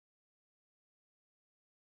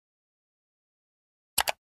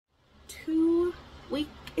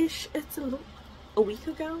2-week-ish, it's a week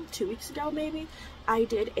ago, 2 weeks ago maybe, I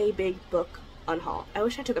did a big book unhaul. I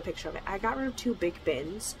wish I took a picture of it. I got rid of 2 big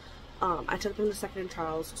bins. I took them to Second and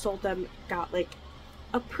Charles, sold them, got like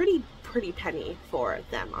a pretty penny for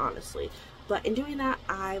them, honestly. But in doing that,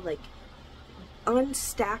 I like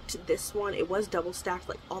unstacked this one. It was double stacked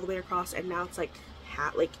like all the way across, and now it's like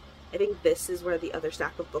I think this is where the other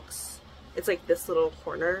stack of books, it's like this little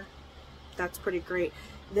corner. That's pretty great.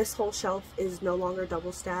 This whole shelf is no longer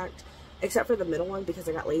double stacked, except for the middle one because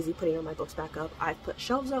I got lazy putting all my books back up. I've put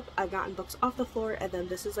shelves up, I've gotten books off the floor, and then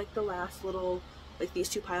this is like the last little, like these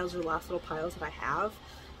 2 piles are the last little piles that I have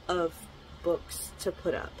of books to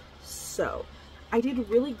put up. So I did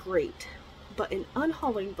really great, but in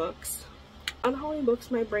unhauling books,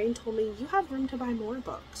 my brain told me you have room to buy more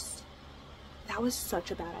books. That was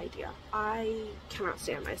such a bad idea. I cannot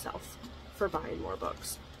stand myself for buying more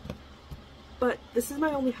books. But this is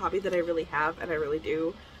my only hobby that I really have, and I really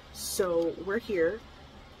do. So we're here.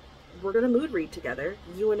 We're gonna mood read together,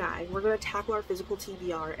 you and I. We're gonna tackle our physical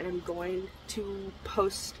TBR, and I'm going to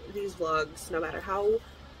post these vlogs no matter how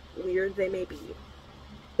weird they may be.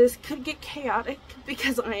 This could get chaotic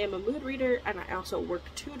because I am a mood reader and I also work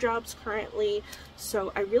 2 jobs currently,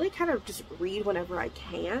 so I really kind of just read whenever I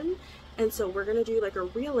can. And so we're gonna do like a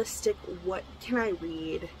realistic, what can I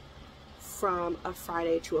read from a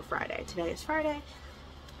Friday to a Friday. Today is Friday.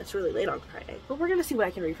 It's really late on Friday, but we're gonna see what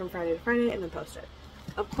I can read from Friday to Friday and then post it.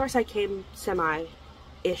 Of course I came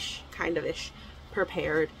semi-ish, kind of ish,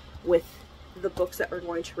 prepared with the books that we're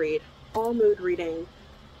going to read. All mood reading,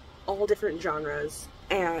 all different genres,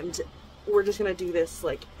 and we're just gonna do this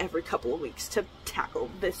like every couple of weeks to tackle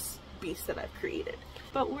this beast that I've created.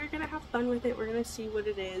 But we're gonna have fun with it. We're gonna see what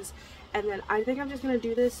it is, and then I think I'm just gonna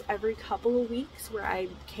do this every couple of weeks where I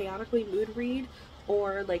chaotically mood read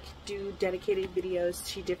or like do dedicated videos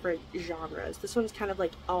to different genres. This one's kind of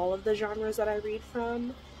like all of the genres that I read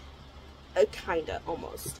from, kinda,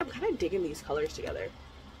 almost. I'm kind of digging these colors together.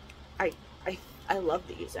 I love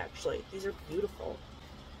these, actually. These are beautiful.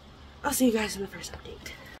 I'll see you guys in the first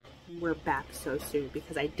update. We're back so soon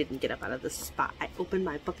because I didn't get up out of the spot. I opened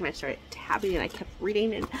my book and I started tabbing and I kept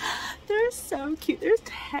reading, and they're so cute. There's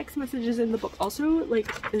text messages in the book. Also,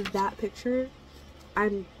 like, that picture,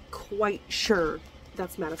 I'm quite sure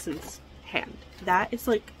that's Madison's hand. That is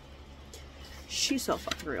like, she's so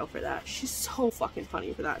fucking real for that. She's so fucking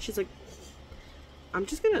funny for that. She's like, I'm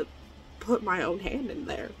just gonna put my own hand in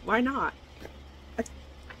there. Why not?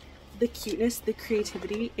 The cuteness, the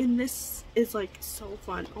creativity in this is like so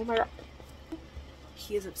fun. Oh my god.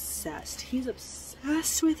 He is obsessed. He's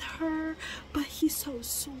obsessed with her, but he's so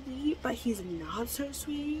sweet, but he's not so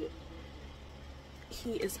sweet.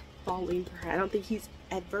 He is falling for her. I don't think he's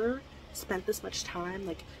ever spent this much time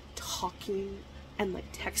like talking and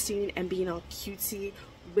like texting and being all cutesy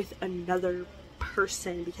with another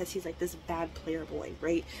person because he's like this bad player boy,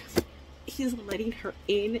 right? He's letting her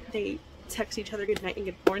in. They text each other good night and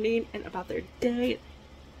good morning and about their day.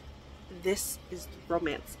 This is the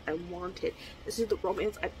romance I wanted. This is the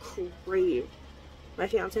romance I craved. My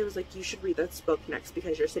fiance was like, you should read this book next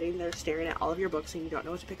because you're sitting there staring at all of your books and you don't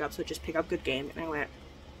know what to pick up, so just pick up Good Game. And I went,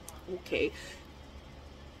 okay.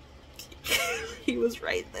 He was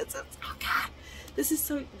right. Oh god, this is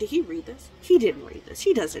so, did he read this? He didn't read this.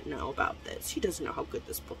 He doesn't know about this. He doesn't know how good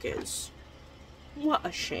this book is. What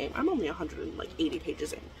a shame. I'm only 180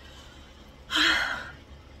 pages in.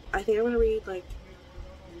 I think I'm gonna read like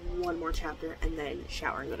one more chapter and then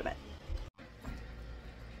shower and go to bed.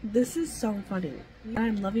 This is so funny.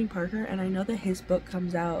 I'm loving Parker, and I know that his book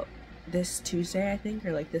comes out this Tuesday, I think,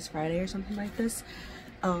 or like this Friday or something like this.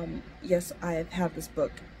 Yes, I've had this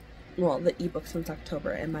book, well, the ebook since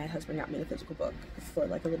October, and my husband got me the physical book for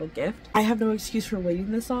like a little gift. I have no excuse for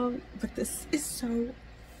waiting this long, but this is so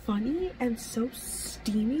funny and so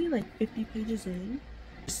steamy, like 50 pages in.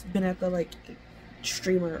 Just been at the like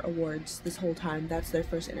streamer awards this whole time. That's their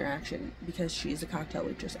first interaction because she's a cocktail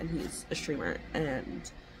waitress and he's a streamer,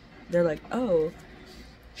 and they're like, oh,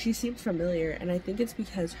 she seems familiar, and I think it's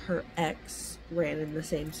because her ex ran in the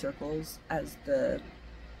same circles as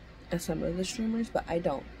some of the streamers, but I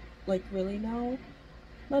don't like really know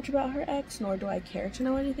much about her ex, nor do I care to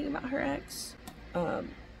know anything about her ex.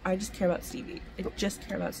 I just care about Stevie. I just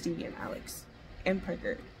care about Stevie and Alex and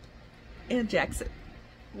Parker and Jackson.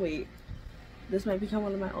 Wait, this might become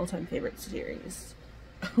one of my all-time favorite series.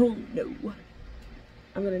 Oh no.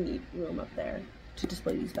 I'm gonna need room up there to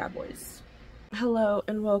display these bad boys. Hello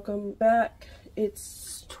and welcome back.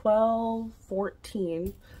 It's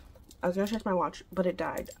 12:14. I was gonna check my watch, but it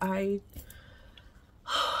died. I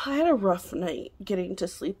I had a rough night getting to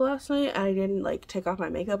sleep last night. I didn't like take off my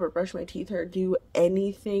makeup or brush my teeth or do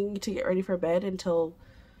anything to get ready for bed until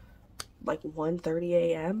like 1:30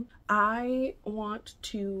 a.m. I want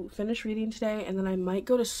to finish reading today, and then I might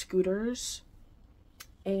go to Scooter's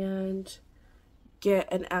and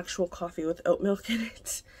get an actual coffee with oat milk in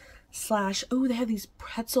it. Slash, oh, they have these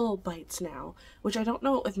pretzel bites now, which I don't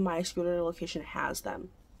know if my Scooter location has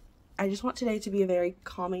them. I just want today to be a very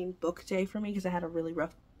calming book day for me because I had a really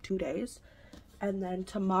rough 2 days. And then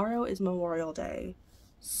tomorrow is Memorial Day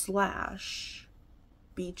slash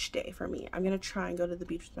beach day for me. I'm going to try and go to the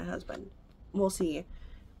beach with my husband. We'll see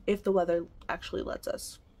if the weather actually lets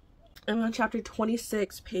us. I'm on chapter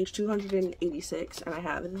 26, page 286, and I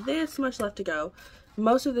have this much left to go.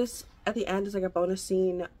 Most of this at the end is like a bonus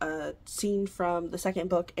scene, a scene from the second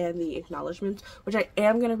book and the acknowledgements, which I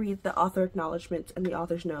am going to read the author acknowledgements and the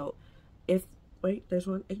author's note. Wait, there's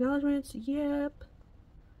one. Acknowledgements, yep.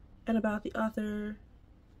 And about the author,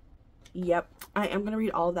 yep. I am going to read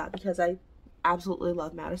all of that because I absolutely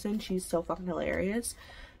love Madison. She's so fucking hilarious.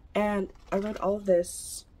 And I read all of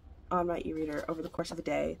this on my e-reader over the course of a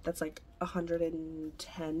day. That's like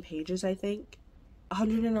 110 pages, I think.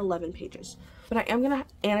 111 pages. But I am gonna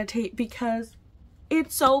annotate because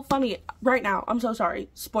it's so funny right now. I'm so sorry.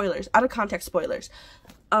 Spoilers. Out of context spoilers.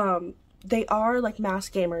 They are like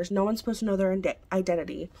masked gamers. No one's supposed to know their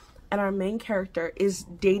identity. And our main character is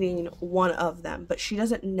dating one of them, but she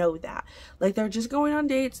doesn't know that. Like, they're just going on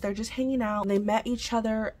dates. They're just hanging out. They met each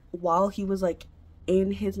other while he was like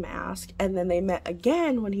in his mask, and then they met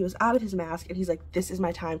again when he was out of his mask, and he's like, this is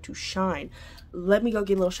my time to shine. Let me go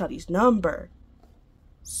get little Shuddy's number.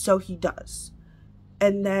 So he does.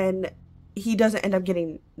 And then he doesn't end up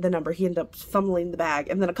getting the number. He ends up fumbling the bag.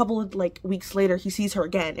 And then a couple of like weeks later, he sees her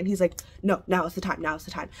again. And he's like, no, now is the time. Now is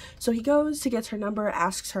the time. So he goes to get her number,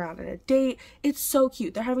 asks her out on a date. It's so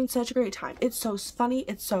cute. They're having such a great time. It's so funny.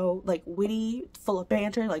 It's so like witty, full of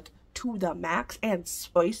banter, like to the max, and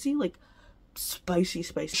spicy, like spicy.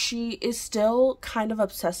 She is still kind of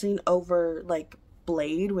obsessing over like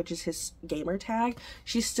Blade, which is his gamer tag.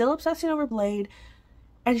 She's still obsessing over Blade.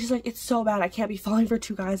 And she's like, it's so bad. I can't be falling for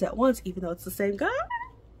two guys at once, even though it's the same guy.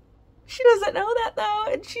 She doesn't know that,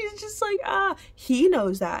 though. And she's just like, he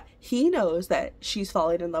knows that. He knows that she's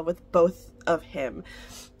falling in love with both of him.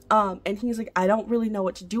 And he's like, I don't really know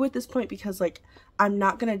what to do at this point because, like, I'm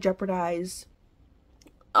not going to jeopardize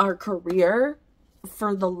our career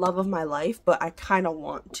for the love of my life, but I kind of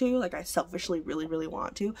want to. Like, I selfishly really, really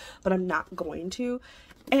want to, but I'm not going to.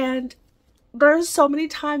 And there's so many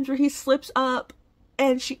times where he slips up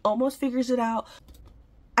and she almost figures it out.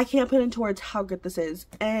 I can't put into words how good this is.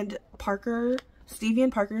 And Stevie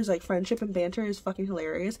and Parker's like friendship and banter is fucking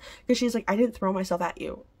hilarious. Because she's like, I didn't throw myself at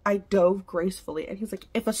you. I dove gracefully. And he's like,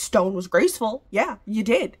 if a stone was graceful, yeah, you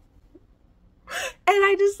did. And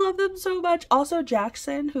I just love them so much. Also,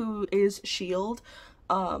 Jackson, who is S.H.I.E.L.D.,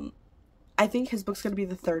 I think his book's going to be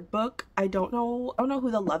the third book. I don't know who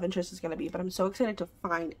the love interest is going to be, but I'm so excited to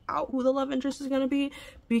find out who the love interest is going to be,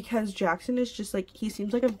 because Jackson is just like, he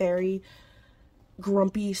seems like a very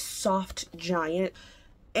grumpy, soft giant,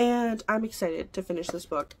 and I'm excited to finish this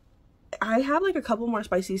book. I have like a couple more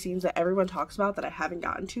spicy scenes that everyone talks about that I haven't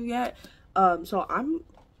gotten to yet, so I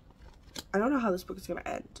don't know how this book is going to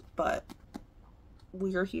end, but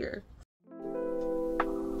we're here.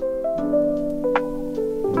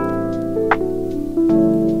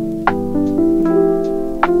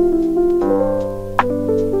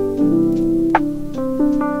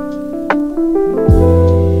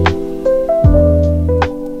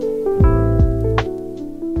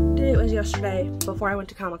 Yesterday, before I went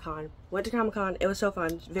to Comic-Con. It was so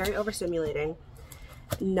fun. Very overstimulating.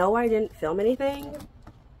 No, I didn't film anything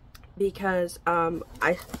because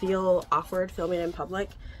I feel awkward filming in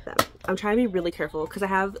public. I'm trying to be really careful because I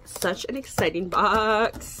have such an exciting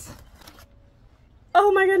box.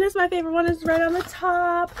 Oh my goodness, my favorite one is right on the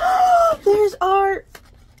top. There's art.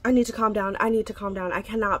 I need to calm down. I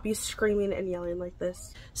cannot be screaming and yelling like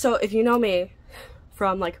this. So if you know me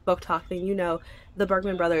from like book talk, then you know the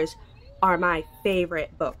Bergman brothers are my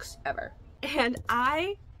favorite books ever. And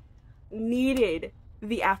I needed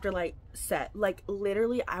the Afterlight set. Like,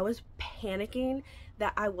 literally, I was panicking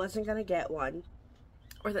that I wasn't gonna get one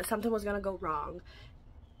or that something was gonna go wrong.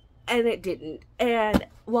 And it didn't. And,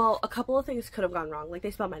 well, a couple of things could have gone wrong. Like,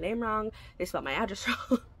 they spelled my name wrong. They spelled my address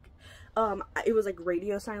wrong. It was like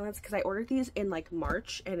radio silence because I ordered these in like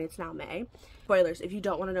March and it's now May. Spoilers. If you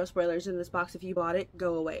don't want to know spoilers in this box, if you bought it,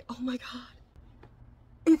 go away. Oh my god.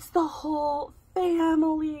 It's the whole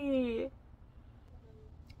family.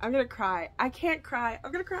 I'm gonna cry. I can't cry.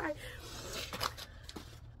 I'm gonna cry.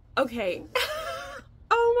 Okay.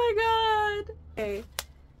 Okay.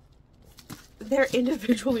 They're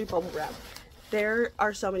individually bubble wrapped. There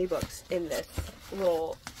are so many books in this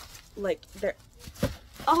little, like, there.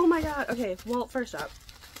 Oh my god. Okay, well, first up,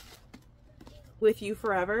 With You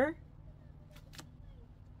Forever.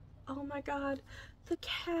 Oh my god, the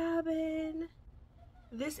cabin.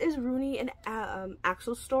 This is Rooney and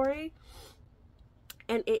Axel's story,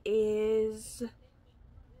 and it is,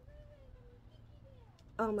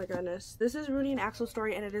 oh my goodness, this is Rooney and Axel's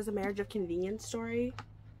story, and it is a marriage of convenience story.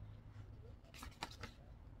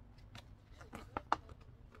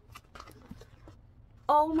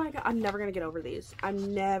 Oh my god, I'm never gonna get over these.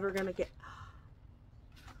 I'm never gonna get.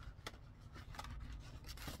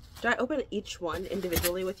 Do I open each one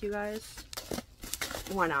individually with you guys?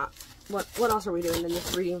 Why not? What else are we doing in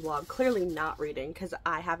this reading vlog? Clearly not reading, because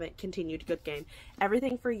I haven't continued Good Game.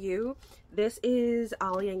 Everything for You. This is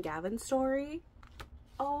Ollie and Gavin's story.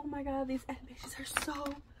 Oh my god, these animations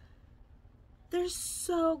are they're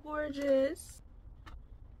so gorgeous.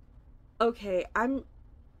 Okay,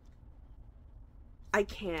 I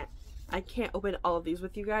can't open all of these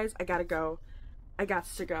with you guys. I gotta go. I got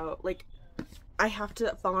to go. Like, I have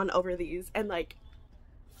to fawn over these and, like,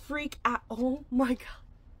 freak out. Oh my god.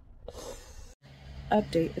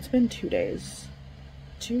 Update. It's been 2 days.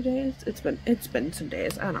 2 days? It's been some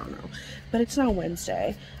days. I don't know. But it's now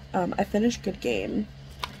Wednesday. I finished Good Game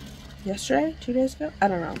yesterday? 2 days ago? I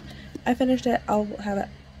don't know. I finished it. I'll have an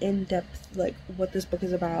in-depth, like, what this book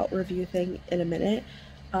is about review thing in a minute.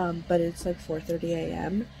 But it's like 4:30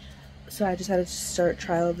 a.m. So I decided to start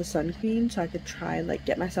Trial of the Sun Queen so I could try and, like,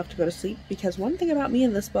 get myself to go to sleep. Because one thing about me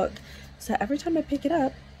in this book is that every time I pick it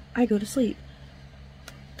up, I go to sleep.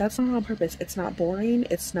 That's not on purpose. It's not boring.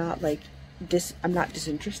 It's not, like, I'm not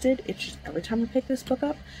disinterested. It's just every time I pick this book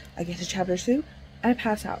up, I get to chapter 2, I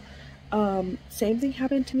pass out. Same thing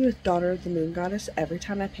happened to me with Daughter of the Moon Goddess. Every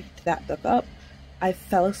time I picked that book up, I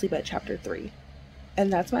fell asleep at chapter 3.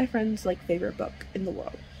 And that's my friend's, like, favorite book in the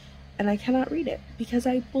world. And I cannot read it because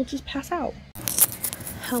I will just pass out.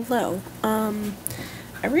 Hello.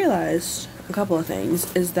 I realized a couple of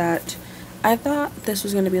things. Is that I thought this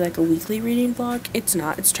was going to be like a weekly reading vlog. It's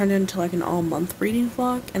not. It's turned into like an all-month reading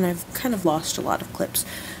vlog, and I've kind of lost a lot of clips.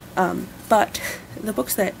 But the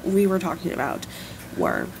books that we were talking about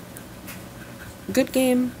were Good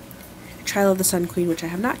Game, Trial of the Sun Queen, which I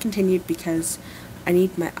have not continued because I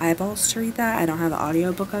need my eyeballs to read that. I don't have an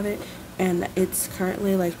audiobook of it, and it's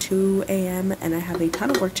currently like 2 a.m. and I have a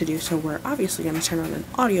ton of work to do, so we're obviously going to turn on an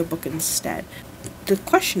audiobook instead. The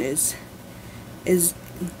question is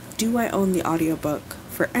do I own the audiobook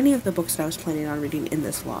for any of the books that I was planning on reading in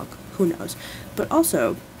this vlog? Who knows? But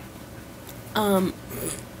also,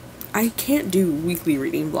 I can't do weekly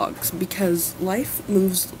reading vlogs because life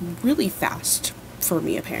moves really fast for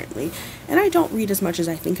me, apparently, and I don't read as much as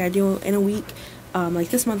I think I do in a week. Like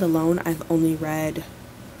this month alone, I've only read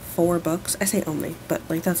 4 books. I say only, but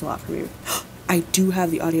like that's a lot for me. I do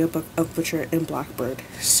have the audiobook of Butcher and Blackbird,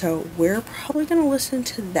 so we're probably gonna listen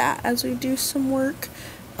to that as we do some work,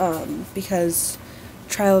 because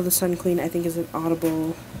Trial of the Sun Queen I think is an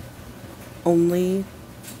Audible only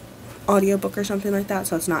audiobook or something like that,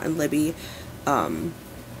 so it's not in Libby, and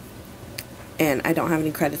I don't have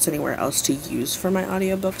any credits anywhere else to use for my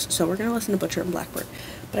audiobooks, so we're gonna listen to Butcher and Blackbird.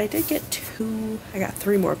 But I did get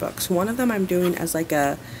 3 more books. One of them I'm doing as like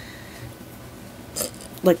a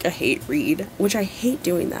hate read, which I hate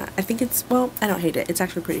doing that. I think it's, well, I don't hate it. It's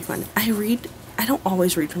actually pretty fun. I don't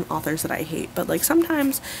always read from authors that I hate, but like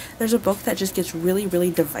sometimes there's a book that just gets really,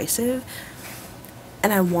 really divisive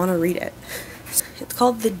and I want to read it. It's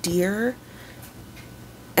called The Deer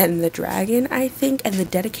and the Dragon, I think, and the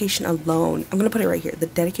dedication alone, I'm gonna put it right here, the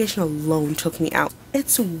dedication alone took me out.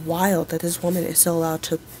 It's wild that this woman is still allowed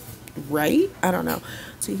to write. I don't know.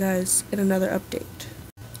 See you guys in another update.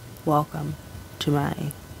 Welcome to my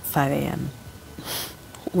 5 a.m.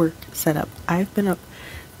 work setup. I've been up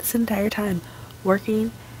this entire time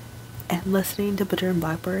working and listening to Butcher and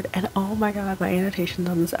Blackbird, and oh my god, my annotations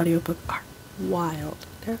on this audiobook are wild.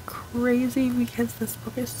 They're crazy because this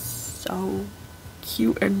book is so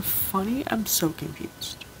cute and funny. I'm so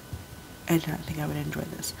confused. I did not think I would enjoy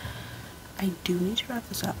this. I do need to wrap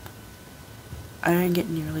this up. I didn't get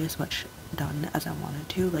nearly as much done as I wanted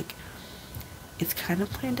to. Like, it's kind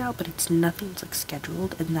of planned out, but it's nothing's like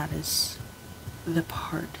scheduled, and that is the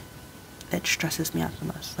part that stresses me out the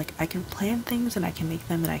most. Like, I can plan things and I can make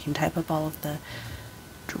them and I can type up all of the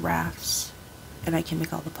drafts and I can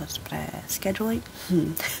make all the posts, but scheduling,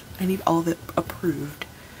 I need all of it approved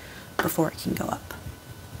before it can go up.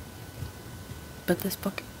 But this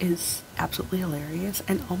book is absolutely hilarious,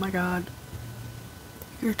 and oh my god,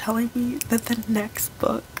 you're telling me that the next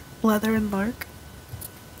book, Leather and Lark,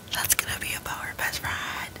 that's gonna be about her best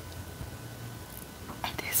friend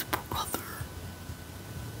and his brother.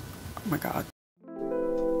 Oh my god.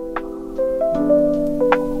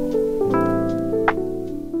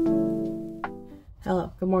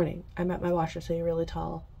 Hello, good morning. I'm at my washer, so you're really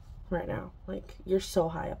tall right now. Like, you're so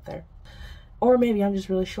high up there. Or maybe I'm just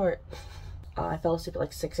really short. I fell asleep at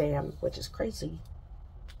like 6 a.m., which is crazy.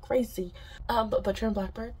 Crazy. But Butcher and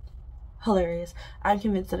Blackbird, hilarious. I'm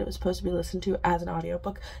convinced that it was supposed to be listened to as an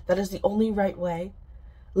audiobook. That is the only right way.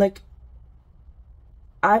 Like,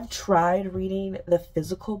 I've tried reading the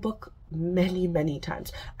physical book many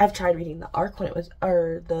times. I've tried reading the ARC when it was,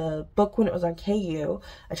 or the book when it was on KU.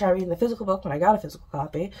 I tried reading the physical book when I got a physical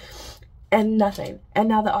copy, and nothing. And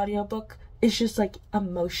now the audiobook is just like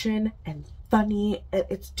emotion and funny, and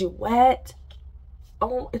it's duet.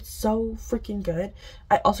 Oh, it's so freaking good.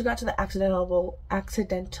 I also got to the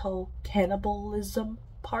accidental cannibalism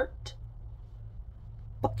part.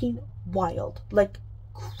 Fucking wild. Like,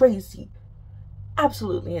 crazy.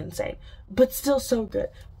 Absolutely insane. But still so good.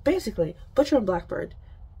 Basically, Butcher and Blackbird.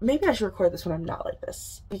 Maybe I should record this when I'm not like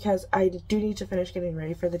this, because I do need to finish getting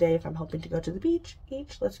ready for the day if I'm hoping to go to the beach.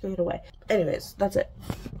 Let's go get away. Anyways, that's it.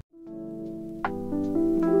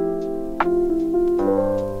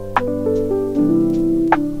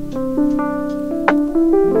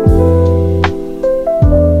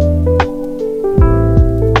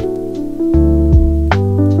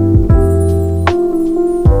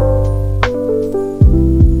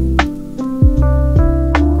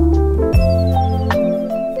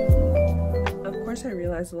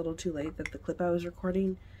 A little too late that the clip I was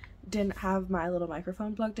recording didn't have my little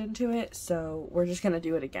microphone plugged into it, so we're just gonna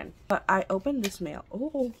do it again. But I opened this mail.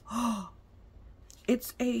 Oh,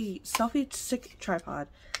 it's a selfie stick tripod,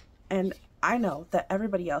 and I know that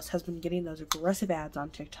everybody else has been getting those aggressive ads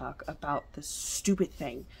on TikTok about this stupid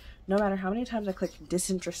thing. No matter how many times I click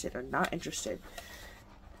disinterested or not interested,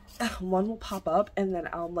 one will pop up, and then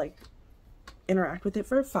I'll like interact with it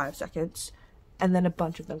for 5 seconds. And then a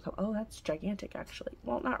bunch of them come. Oh, that's gigantic, actually.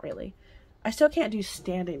 Well, not really. I still can't do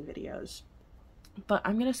standing videos. But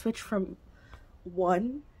I'm going to switch from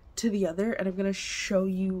one to the other. And I'm going to show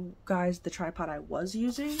you guys the tripod I was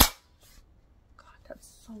using. God,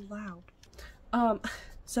 that's so loud.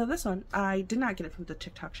 So this one, I did not get it from the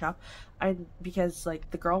TikTok shop. Because, like,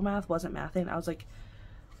 the girl math wasn't mathing. I was like,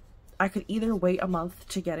 I could either wait a month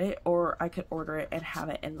to get it, or I could order it and have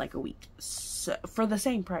it in like a week, so, for the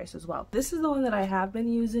same price as well. This is the one that I have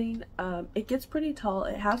been using. It gets pretty tall.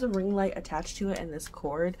 It has a ring light attached to it and this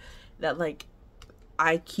cord that like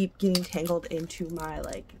I keep getting tangled into my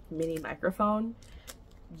like mini microphone.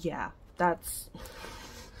 Yeah, that's...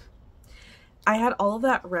 I had all of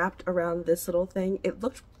that wrapped around this little thing. It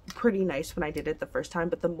looked pretty nice when I did it the first time,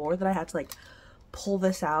 but the more that I had to like pull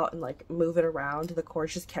this out and like move it around, the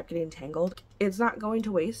cords just kept getting tangled. It's not going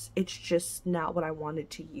to waste, it's just not what I wanted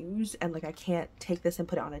to use, and like I can't take this and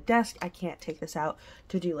put it on a desk. I can't take this out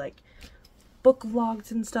to do like book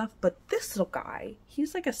vlogs and stuff, but this little guy,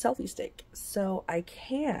 he's like a selfie stick, so I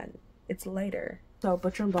can. It's lighter. So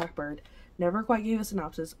Butcher and Blackbird, never quite gave a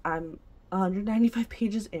synopsis. I'm 195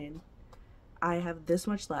 pages in. I have this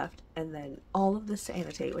much left, and then all of this to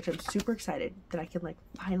annotate, which I'm super excited that I can like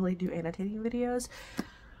finally do annotating videos.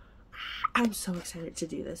 I'm so excited to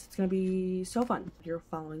do this. It's gonna be so fun. You're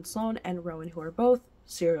following Sloane and Rowan, who are both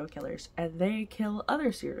serial killers, and they kill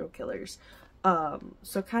other serial killers.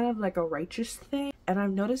 So kind of like a righteous thing. And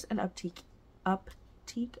I've noticed an uptick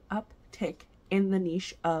in the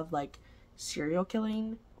niche of like serial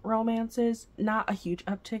killing romances. Not a huge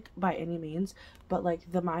uptick by any means, but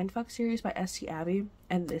like the Mindfuck series by S.T. Abby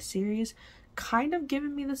and this series kind of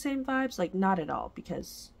giving me the same vibes. Like, not at all,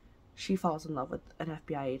 because she falls in love with an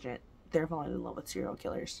FBI agent. They're falling in love with serial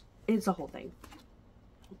killers. It's a whole thing.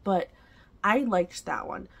 But I liked that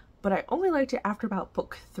one, but I only liked it after about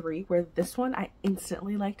book 3, where this one I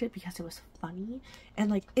instantly liked it because it was funny. And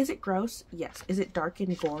like, is it gross? Yes. Is it dark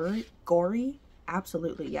and gory?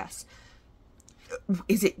 Absolutely yes.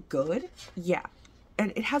 Is it good? Yeah.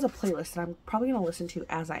 And it has a playlist that I'm probably going to listen to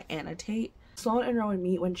as I annotate. Sloane and Rowan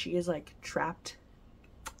meet when she is like trapped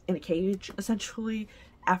in a cage, essentially,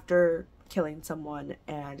 after killing someone,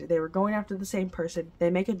 and they were going after the same person. They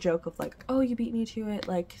make a joke of like, oh, you beat me to it,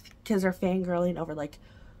 like, because they're fangirling over like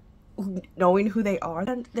knowing who they are,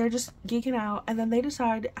 and they're just geeking out. And then they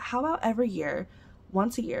decide, how about every year,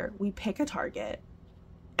 once a year, we pick a target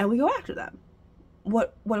and we go after them.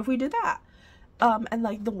 What if we did that? And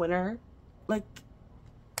like the winner, like,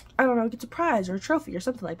 I don't know, gets a prize or a trophy or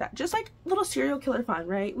something like that. Just like little serial killer fun,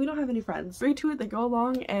 right? We don't have any friends. Agree to it, they go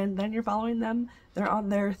along, and then you're following them. They're on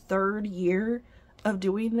their 3rd year of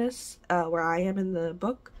doing this, where I am in the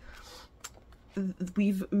book.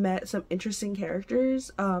 we've met some interesting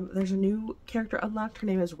characters. There's a new character unlocked. Her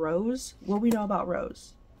name is Rose. What do we know about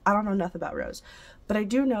Rose? I don't know nothing about Rose, but I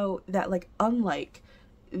do know that, like, unlike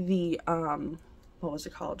the what was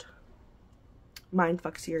it called,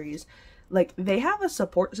 Mindfuck series, like, they have a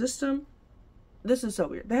support system. This is so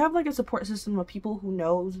weird. They have, like, a support system of people who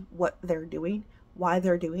knows what they're doing, why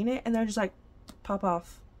they're doing it, and they're just like, pop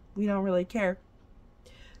off, we don't really care,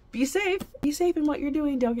 be safe in what you're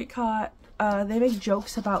doing, don't get caught. They make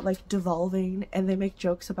jokes about, like, devolving, and they make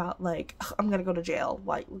jokes about, like, I'm gonna go to jail,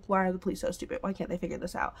 why are the police so stupid, why can't they figure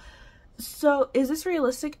this out? So is this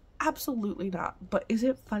realistic? Absolutely not. But is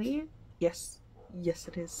it funny? Yes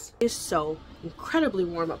it is. It's so incredibly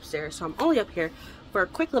warm upstairs, so I'm only up here for a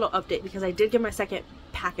quick little update because I did get my second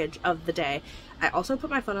package of the day. I also put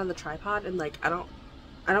my phone on the tripod, and, like, I don't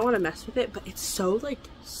want to mess with it, but it's so, like,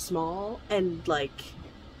 small, and, like,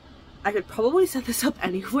 I could probably set this up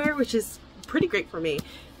anywhere, which is pretty great for me.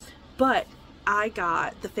 But I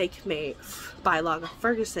got the Fake May by Laga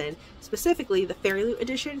Ferguson, specifically the Fairy Loot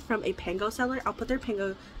edition from a Pango seller. I'll put their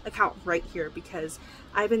Pango account right here because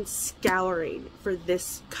I've been scouring for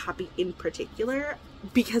this copy in particular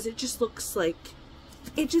because it just looks like,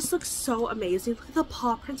 it just looks so amazing. Look at the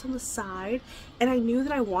paw prints on the side, and I knew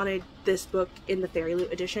that I wanted this book in the Fairy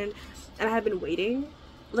Loot edition, and I had been waiting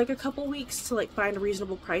like a couple weeks to, like, find a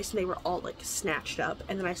reasonable price, and they were all, like, snatched up.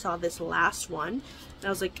 And then I saw this last one, and I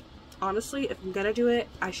was like, honestly, if I'm gonna do it,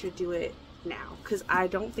 I should do it now, because I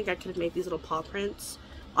don't think I could have made these little paw prints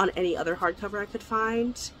on any other hardcover I could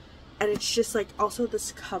find. And it's just, like, also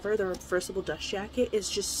this cover, the reversible dust jacket, is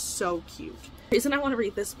just so cute. The reason I want to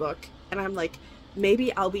read this book, and I'm like,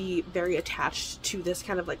 maybe I'll be very attached to this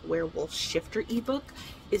kind of, like, werewolf shifter ebook,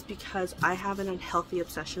 is because I have an unhealthy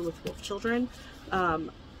obsession with wolf children.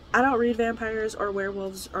 I don't read vampires or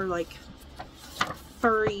werewolves or, like,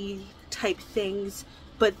 furry type things,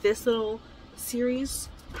 but this little series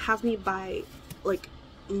has me by, like,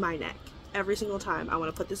 my neck every single time. I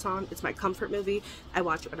want to put this on. It's my comfort movie. I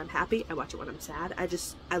watch it when I'm happy. I watch it when I'm sad.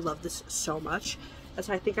 I love this so much. And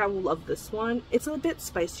so I think I will love this one. It's a bit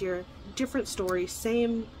spicier, different story,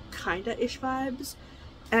 same kinda ish vibes.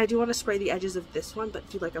 And I do want to spray the edges of this one, but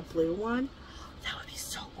do, like, a blue one. That would be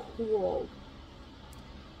so cool.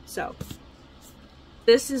 So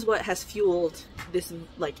this is what has fueled this,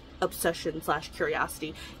 like, obsession /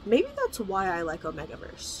 curiosity. Maybe that's why I like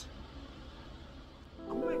Omegaverse.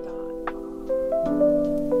 Oh my god.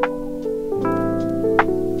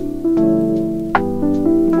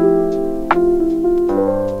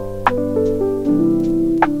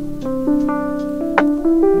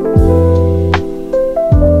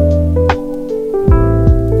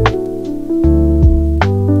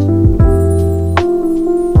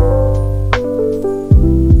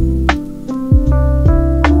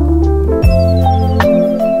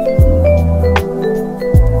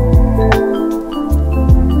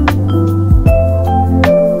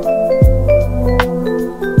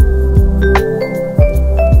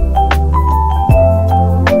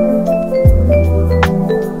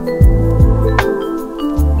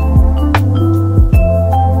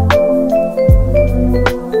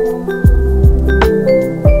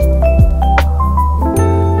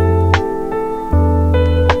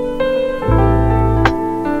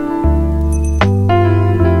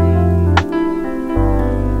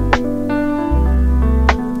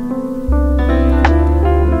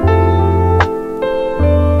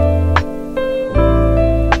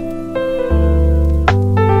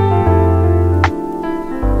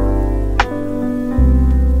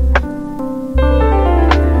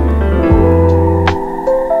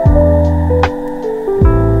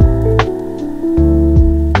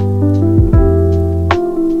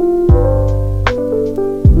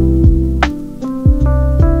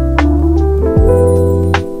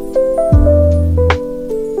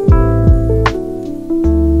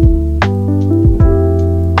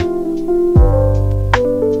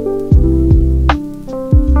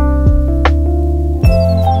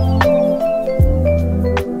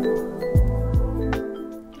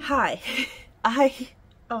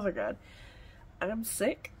 Oh my god. I'm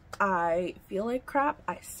sick. I feel like crap.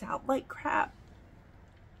 I sound like crap.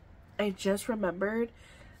 I just remembered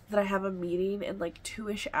that I have a meeting in like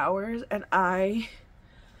 2-ish hours, and I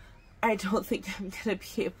don't think I'm gonna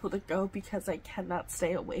be able to go because I cannot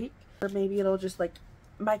stay awake. Or maybe it'll just, like,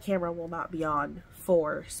 my camera will not be on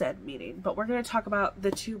for said meeting. But we're gonna talk about the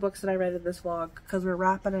 2 books that I read in this vlog because we're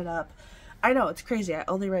wrapping it up. I know, it's crazy. I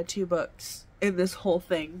only read 2 books in this whole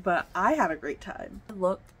thing, but I had a great time. I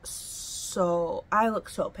look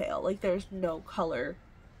so pale. Like, there's no color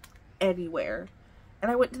anywhere.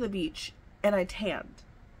 And I went to the beach and I tanned.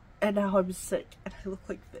 and now I'm sick and I look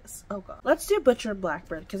like this. Oh god. Let's do Butcher and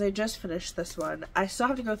Blackbird because I just finished this one. I still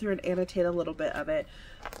have to go through and annotate a little bit of it.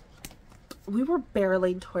 We were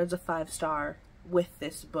barreling towards a 5-star with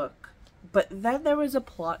this book, but then there was a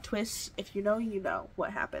plot twist. If you know, you know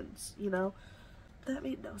what happens, you know? That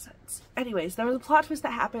made no sense. Anyways, there was a plot twist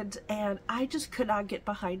that happened and I just could not get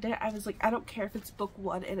behind it. I was like, I don't care if it's book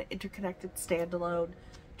 1 in an interconnected standalone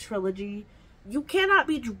trilogy. You cannot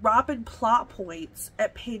be dropping plot points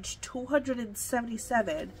at page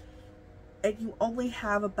 277 and you only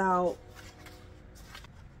have about,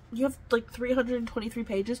 you have like 323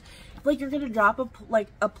 pages. Like, you're gonna drop a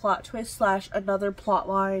plot twist slash another plot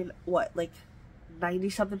line, what, like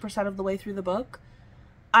 90-something% of the way through the book?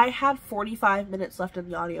 I had 45 minutes left in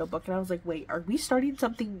the audiobook and I was like, wait, are we starting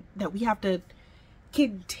something that we have to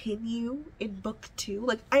continue in book 2?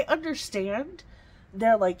 Like, I understand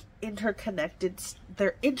they're like interconnected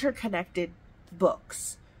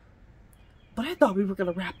books, but I thought we were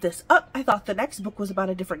gonna wrap this up. I thought the next book was about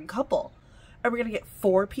a different couple. Are we gonna get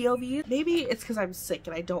 4 POVs? Maybe it's because I'm sick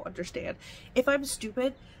and I don't understand. If I'm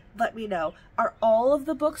stupid, let me know. Are all of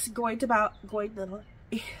the books going to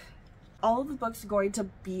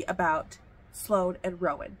be about Sloane and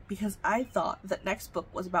Rowan? Because I thought that next book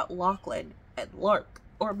was about Lachlan and Lark.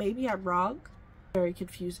 Or maybe I'm wrong. Very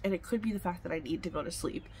confused, and it could be the fact that I need to go to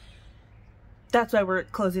sleep. That's why we're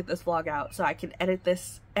closing this vlog out, so I can edit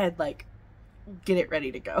this and like get it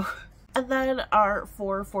ready to go. And then our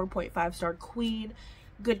 4.5-star Queen,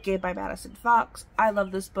 Good Game by Madison Fox. I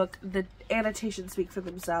love this book. The annotations speak for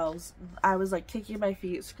themselves. I was like kicking my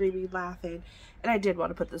feet, screaming, laughing, and I did want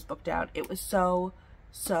to put this book down. It was so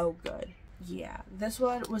good. Yeah, this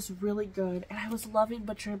one was really good, and I was loving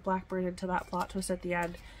Butcher and Blackbird until that plot twist at the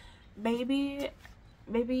end. Maybe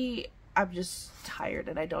I'm just tired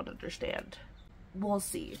and I don't understand. We'll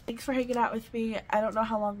see. Thanks for hanging out with me. I don't know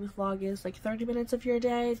how long this vlog is, like 30 minutes of your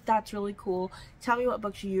day. That's really cool. Tell me what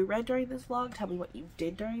books you read during this vlog. Tell me what you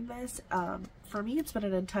did during this. For me, it's been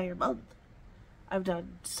an entire month. I've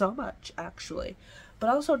done so much, actually, but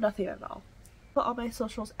also nothing at all. Put all my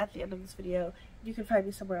socials at the end of this video. You can find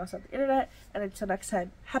me somewhere else on the internet, and until next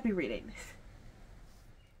time, happy reading.